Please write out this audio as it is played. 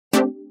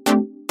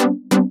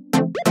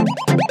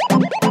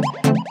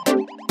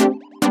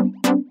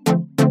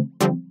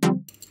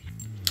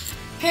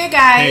Hey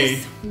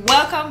guys, Hey.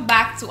 welcome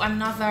back to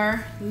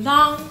another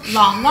long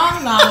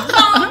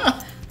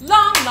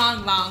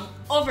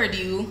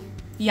overdue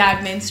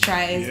YaadMentz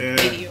tries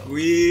video.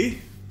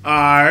 We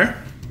are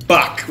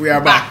back. We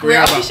are back.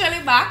 We're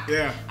officially back.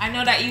 Yeah. I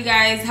know that you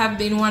guys have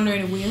been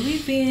wondering where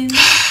we've been.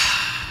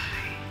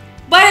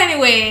 But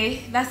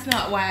anyway, that's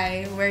not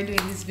why we're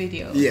doing this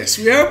video. Yes,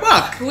 we are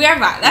back. We are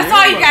back. That's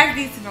all you guys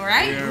need to know,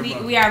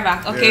 right? We are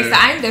back. Okay, Yeah. so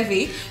I'm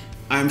Devi.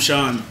 I'm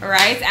Sean.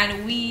 Right,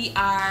 and we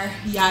are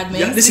YaadMentz.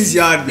 Yeah, this is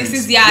YaadMentz. This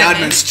is YaadMentz.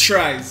 YaadMentz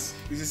tries.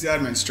 This is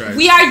YaadMentz tries.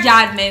 We are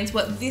YaadMentz,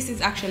 but this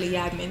is actually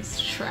YaadMentz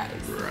tries.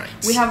 Right.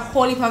 We have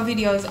whole heap of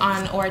videos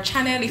on our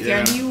channel. If Yeah.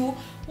 you're new,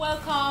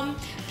 welcome.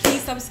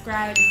 Please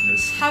subscribe if you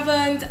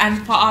haven't,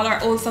 and for all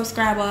our old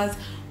subscribers,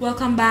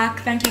 welcome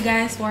back. Thank you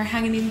guys for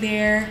hanging in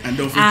there. And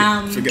don't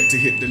forget to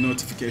hit the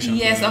notification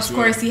Yes, button of as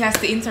course, well. he has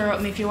to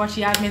interrupt me. If you watch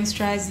YaadMentz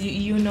tries,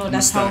 you know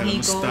that's style, how he I'm a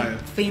goes. style.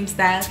 Fame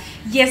style.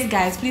 Yes,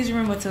 guys, please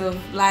remember to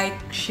like,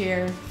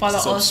 share, follow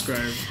Subscribe.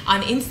 us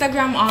on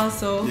Instagram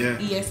also. Yeah.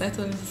 Yes, I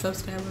told him to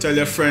subscribe. Tell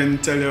your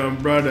friend, tell your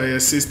brother,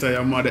 your sister,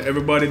 your mother,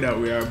 everybody that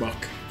we are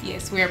back.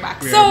 Yes, we're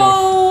back. We are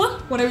So,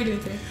 what are we doing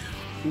today?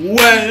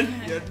 Well,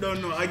 you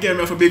don't know. Again,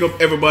 we have to big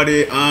up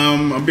everybody.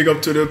 A big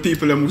up to the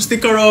people who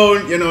stick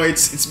around. You know,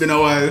 it's been a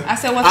while. I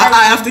said,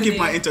 I have to give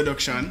my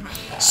introduction.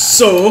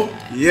 So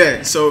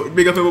yeah, so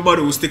big up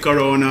everybody who stick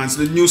around and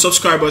so the new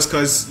subscribers,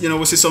 because you know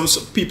we see some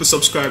people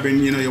subscribing.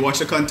 You know, you watch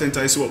the content,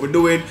 I see what we're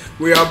doing.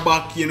 We are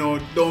back. You know,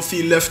 don't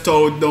feel left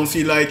out. Don't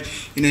feel like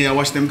you know you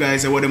watch them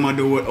guys and what them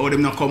do or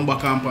them not come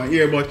back and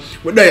here. But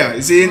we're there,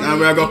 you see, and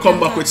we're gonna come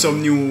back with some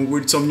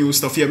new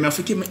stuff. Yeah, I have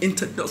to give my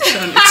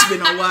introduction. It's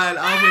been a while.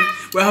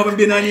 We haven't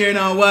been on here in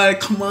a while.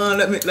 Come on,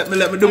 let me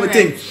do my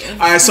thing.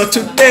 Alright, so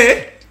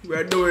today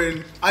we're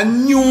doing a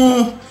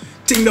new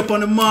thing up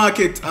on the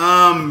market.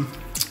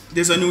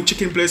 There's a new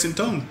chicken place in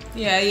town.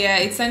 Yeah,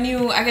 it's a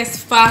new, I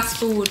guess, fast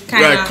food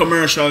kind of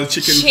commercial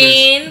chicken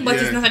chain, place. but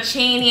Yeah. it's not a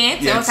chain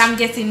yet. Yes. So I'm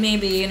guessing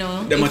maybe, you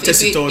know, They might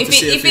test it out to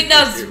see if it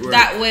does works.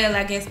 that well,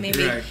 I guess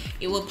maybe Right.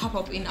 it will pop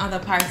up in other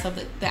parts of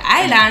the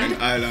island.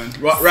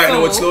 Right now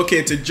So, it's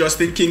located just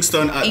in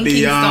Kingston at in the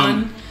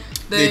Kingston,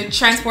 the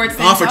transport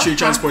center. Half a Tree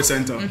Transport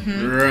Center.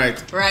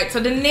 Right. Right. So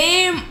the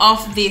name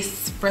of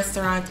this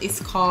restaurant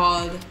is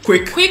called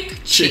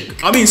Quick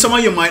Chick. I mean, some of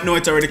you might know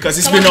it already because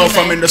it's Some been of you out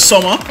from might. in the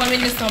summer. From in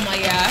the summer,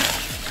 yeah.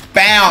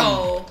 Bam!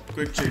 So,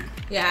 Quick Chick.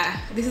 yeah,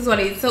 this is what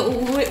it is. So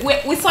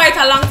we saw it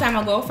a long time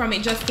ago from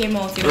it just came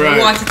out. You know, Right. we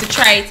wanted to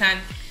try it and,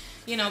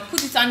 you know,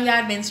 put it on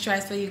YaadMentz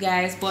tries for you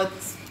guys. But,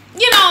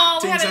 you know,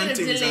 we had a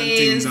little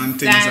delays.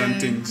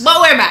 Things.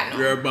 But we're back now.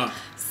 We're back.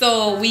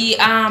 So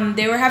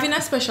they were having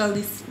a special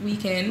this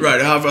weekend. Right,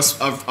 they have a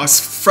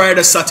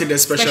Friday, Saturday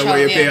special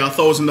where you pay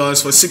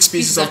 $1,000 for 6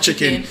 pieces of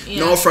chicken.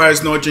 Yeah. No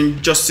fries, no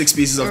drink, just 6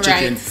 pieces of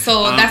chicken.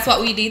 So that's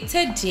what we did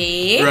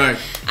today. Right.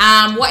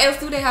 What else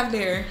do they have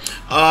there?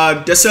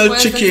 They sell What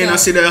else chicken. they sell? I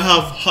see they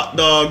have hot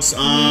dogs.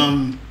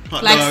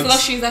 Hot Like dogs.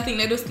 slushies, I think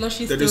they do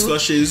slushies They too. do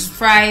slushies.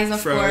 Fries,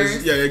 of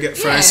course. Yeah, you get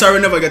fries. Yeah. Sorry,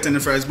 never get any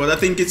fries, but I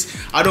think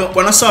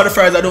when I saw the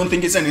fries, I don't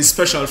think it's any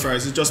special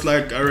fries. It's just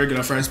like a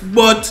regular fries.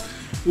 But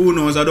who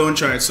knows? I don't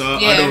try it, so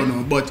I don't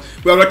know. But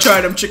we're gonna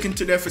try them chicken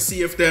today for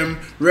see if them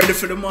ready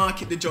for the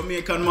market, the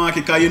Jamaican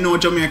market. Cause you know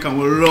Jamaican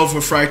will love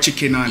a fried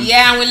chicken and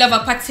yeah, and we love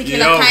a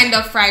particular kind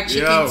of fried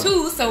chicken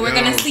too. So we're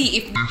gonna see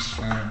if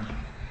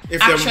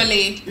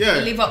actually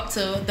live up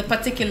to the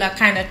particular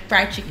kind of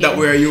fried chicken that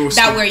we're used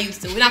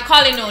to. We're not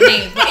calling no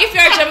names, but if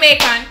you're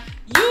Jamaican,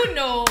 you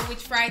know which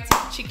fried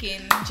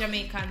chicken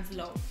Jamaicans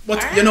love.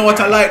 But you know what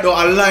I like though?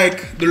 I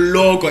like the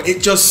logo.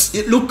 It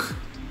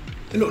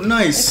look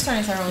nice. Let's turn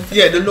it around.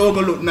 Yeah, the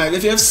logo look nice.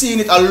 If you have seen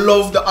it, I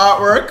love the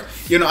artwork.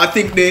 You know, I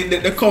think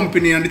the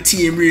company and the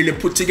team really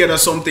put together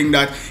something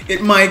that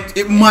it might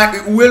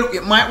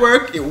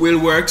work. It will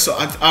work. So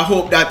I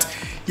hope that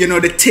you know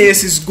the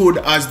taste is good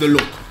as the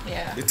look.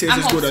 Yeah, the taste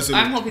is good as the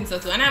look. I'm hoping so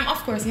too, and I'm of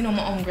course you know I'm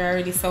hungry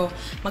already, so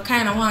I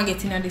kind of want to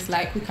get into this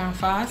like quick and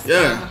fast.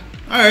 Yeah.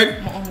 All right.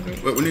 I'm hungry.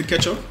 Wait, we need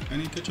ketchup. I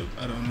need ketchup.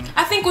 I don't know.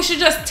 I think we should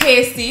just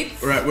taste it.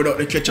 Right, without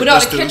the ketchup.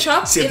 Without the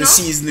ketchup, see if the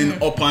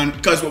seasoning up and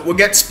because we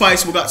get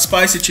spice. We got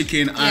spicy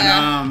chicken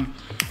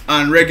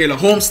and regular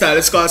home style.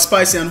 It's called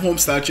spicy and home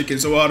style chicken.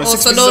 So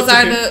so those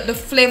are the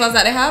flavors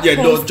that they have. Yeah,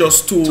 those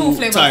just two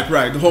flavors. type,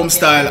 right? The home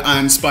style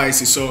and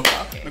spicy. So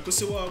I could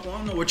see what I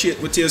want to know.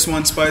 What taste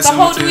one spicy. So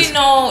how do we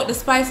know the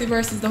spicy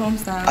versus the home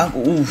style?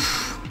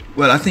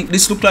 Well, I think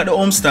this look like the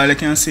home style. You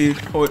can see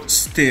how it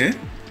stay.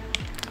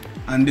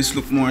 And this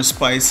look more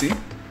spicy.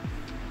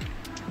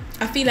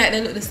 I feel like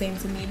they look the same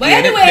to me. But yeah,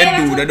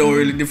 anyway, they don't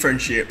really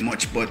differentiate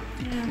much. But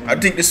I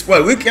think this.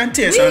 Well, we can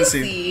taste and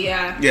see.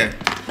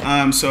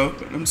 Yeah. So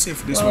let me see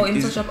if this one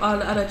is. Touch up all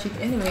the other chicken.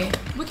 Anyway,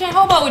 we can.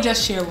 How about we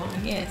just share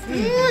one? Yes.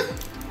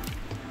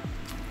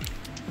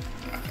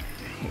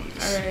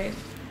 All right.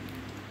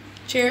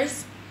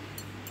 Cheers.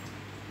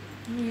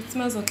 It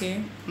smells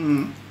okay.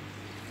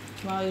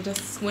 Wow, you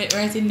just went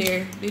right in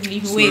there. Didn't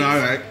even wait. All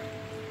right.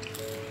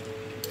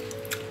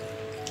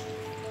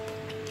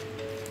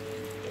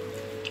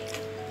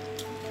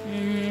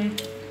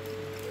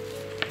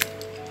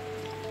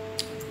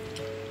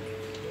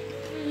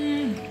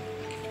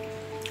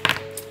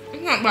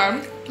 not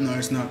bad. No,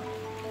 it's not.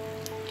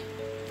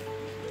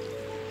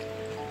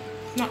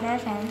 Not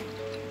bad at all.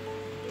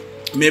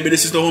 Maybe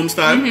this is the home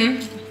style.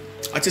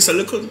 I taste a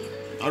little.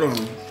 I don't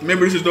know.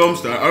 Maybe this is the home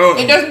style. I don't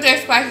know. It doesn't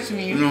taste spicy to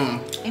me. No.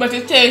 But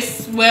it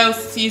tastes well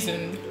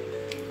seasoned.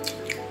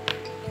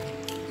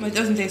 But it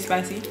doesn't taste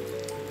spicy.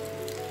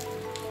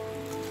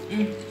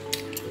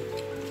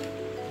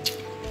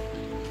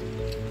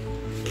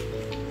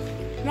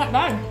 Not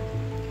bad.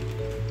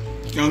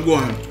 Can go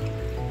on.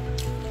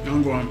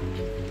 Can go on.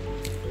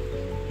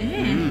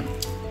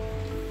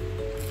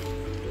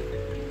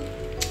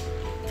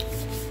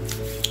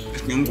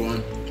 Can go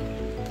on.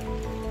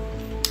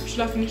 Should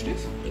I finish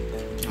this?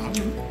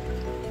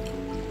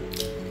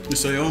 You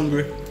say you're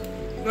hungry?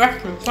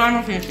 That's good. So I'm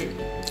not finish it.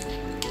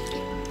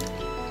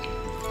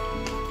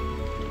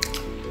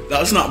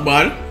 That's not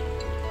bad.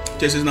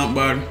 This is not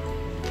bad.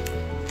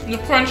 The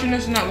crunchiness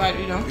is not bad,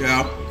 you know?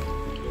 Yeah.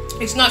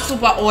 It's not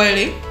super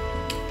oily.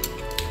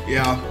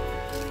 Yeah.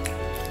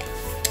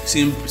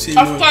 Seem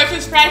Of course,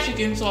 it's fried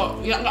chicken, so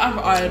you don't have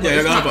oil. But yeah,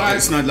 it's not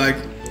it's not like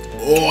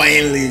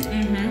oily.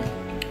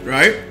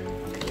 Right?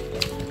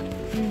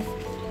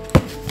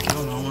 I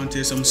don't know, I want to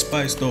taste some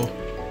spice though. I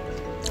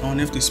don't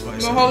know if this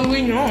spice. But how do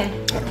we know? I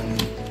don't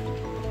know.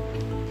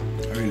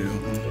 I really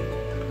don't know.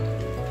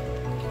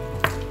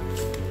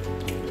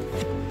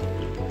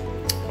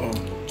 Oh,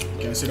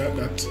 can you see that?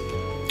 That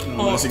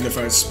no, that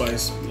signifies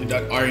spice.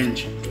 That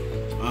orange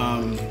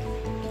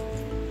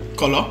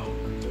color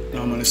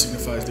normally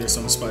signifies there's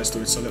some spice to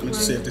it. So let me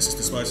see if this is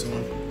the spicy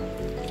one.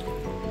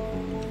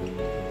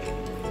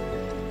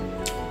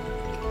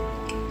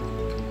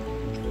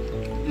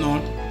 No.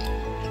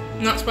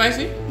 Not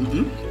spicy?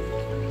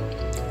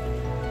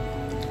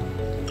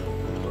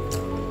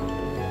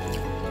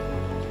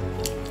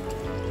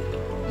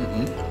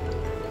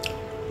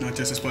 Not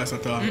just a spice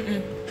at all.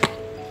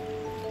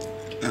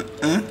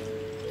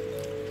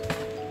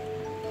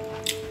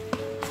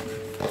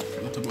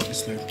 What about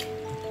this leg?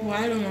 Well,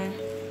 I don't know.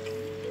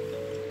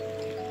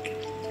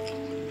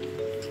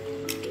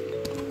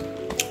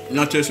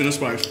 Not tasting the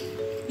spice.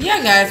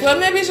 Yeah, guys. Well,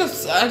 maybe it's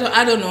just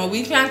I don't know.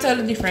 We can't tell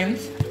the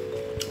difference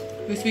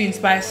between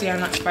spicy and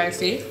not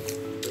spicy.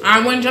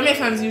 And when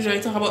Jamaicans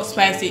usually talk about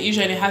spicy, it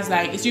usually has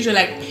like it's usually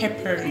like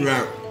peppery.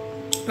 Right.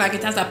 Like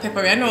it has a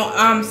peppery. I know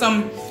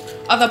some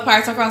other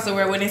parts across the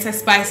world when they say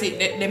spicy,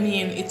 they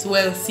mean it's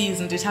well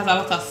seasoned. It has a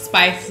lot of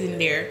spice in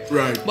there.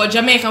 Right. But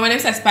Jamaica, when they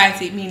say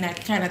spicy, it means like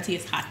it kind of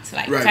tastes hot.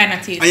 Like kind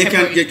of tastes.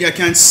 And you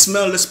can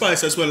smell the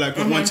spice as well. Like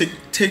once you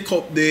take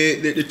up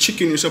the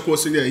chicken you're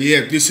supposed to get.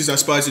 Yeah, this is a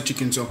spicy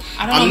chicken. So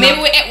I don't know.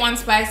 Maybe we ate one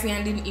spicy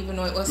and didn't even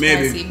know it was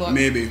spicy. But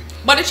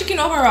But the chicken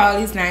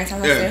overall is nice.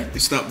 As I said.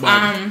 It's not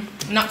bad.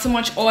 Not too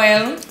much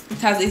oil.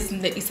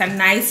 It's a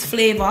nice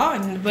flavor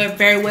and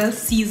very well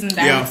seasoned.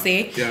 I would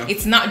say. Yeah.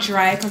 It's not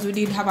dry because we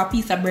did have a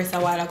piece of breast a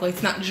while ago.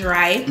 It's not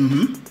dry.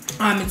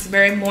 It's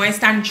very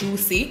moist and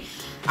juicy.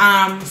 So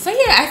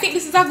yeah, I think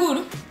this is a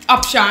good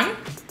option.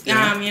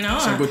 Yeah. You know,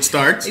 it's a good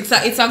start.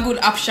 It's a good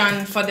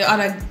option for the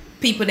other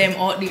people them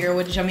out there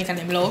with the Jamaican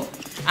them love.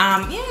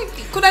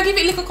 Could I give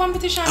it like a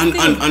competition?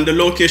 And the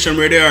location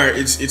where they are,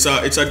 it's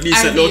a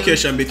decent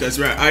location because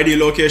ideal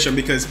location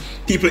because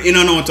people in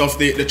and out of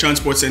the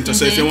transport center.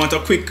 So if you want a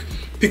quick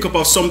pick up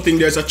of something,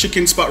 there's a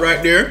chicken spot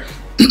right there.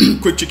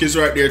 Quick chickens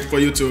right there for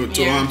you to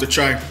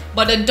try.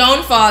 But the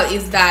downfall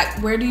is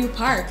that where do you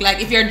park? Like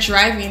if you're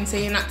driving,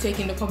 say you're not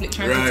taking the public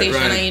transportation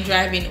and you're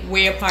driving,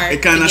 where you park?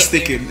 It kind of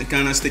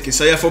sticky.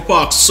 So you have to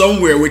park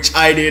somewhere, which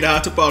I did. I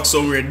had to park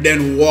somewhere,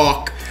 then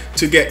walk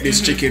to get this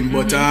chicken.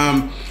 But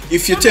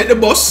if you take the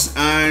bus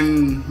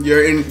and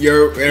you're in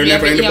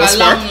the bus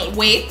park, long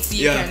wait,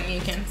 you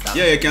can stop.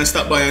 Yeah, you can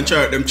stop by and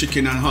try out them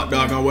chicken and hot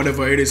dog or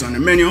whatever it is on the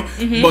menu.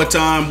 But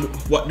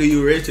what do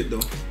you rate it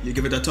though? You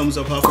give it a thumbs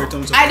up, halfway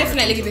thumbs up? I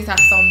definitely give it a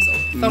thumbs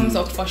up. Thumbs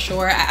up for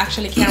sure. I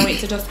actually can't wait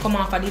to just come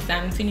off of this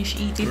and finish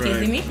eating,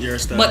 me.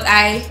 But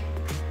I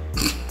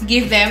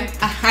give them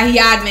a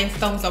YaadMentz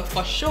thumbs up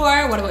for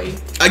sure. What about you?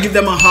 I give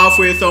them a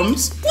halfway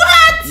thumbs.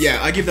 What?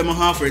 Yeah, I give them a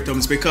halfway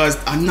thumbs because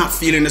I'm not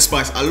feeling the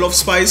spice. I love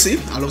spicy.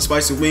 I love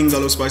spicy wings. I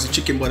love spicy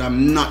chicken, but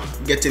I'm not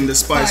getting the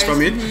spice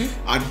from it.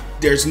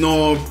 There's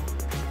no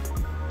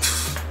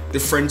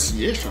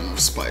differentiation of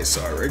spice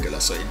or regular,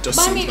 so it just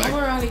seems like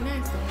overall it's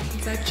nice though.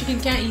 It's like chicken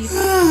can't eat.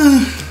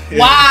 Yeah.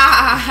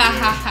 Wow.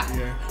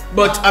 Yeah.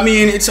 But I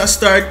mean, it's a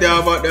start. They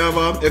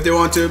have if they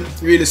want to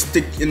really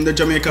stick in the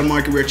Jamaican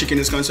market where chicken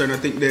is concerned, I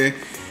think they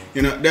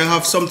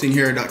have something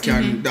here that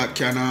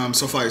can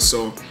suffice.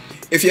 So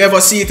if you ever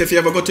see it, if you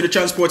ever go to the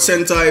transport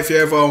center, if you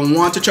ever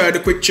want to try the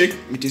quick chick,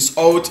 it is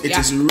out, it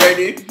is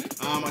ready.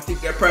 I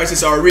think their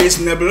prices are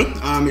reasonable.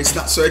 It's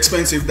not so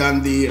expensive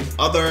than the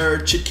other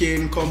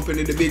chicken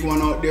company, the big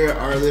one out there,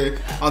 or the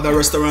other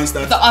restaurants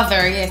that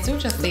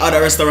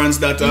other restaurants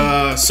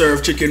that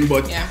serve chicken.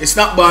 But it's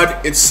not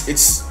bad.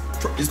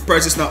 Its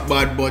price is not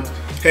bad, but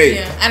hey.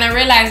 Yeah, and I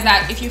realized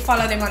that if you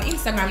follow them on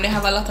Instagram, they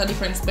have a lot of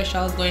different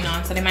specials going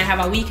on. So they might have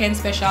a weekend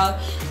special,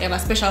 they have a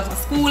special for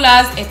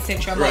schoolers,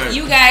 etc. But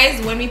you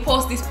guys, when we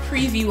post this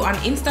preview on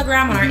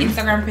Instagram, on our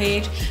Instagram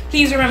page,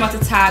 please remember to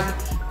tag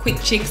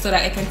quick check so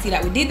that I can see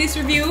that we did this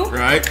review.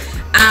 Right.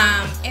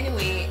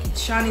 Anyway,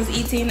 Sean is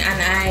eating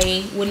and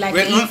I would like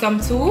to eat some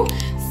too.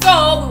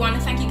 So we want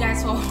to thank you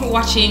guys for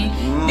watching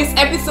this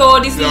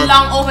episode, this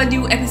long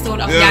overdue episode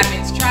of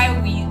YaadMentz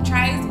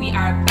Tries. We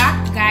are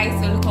back, guys,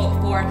 so look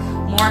out for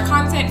more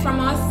content from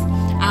us.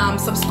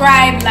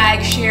 Subscribe,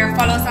 like, share,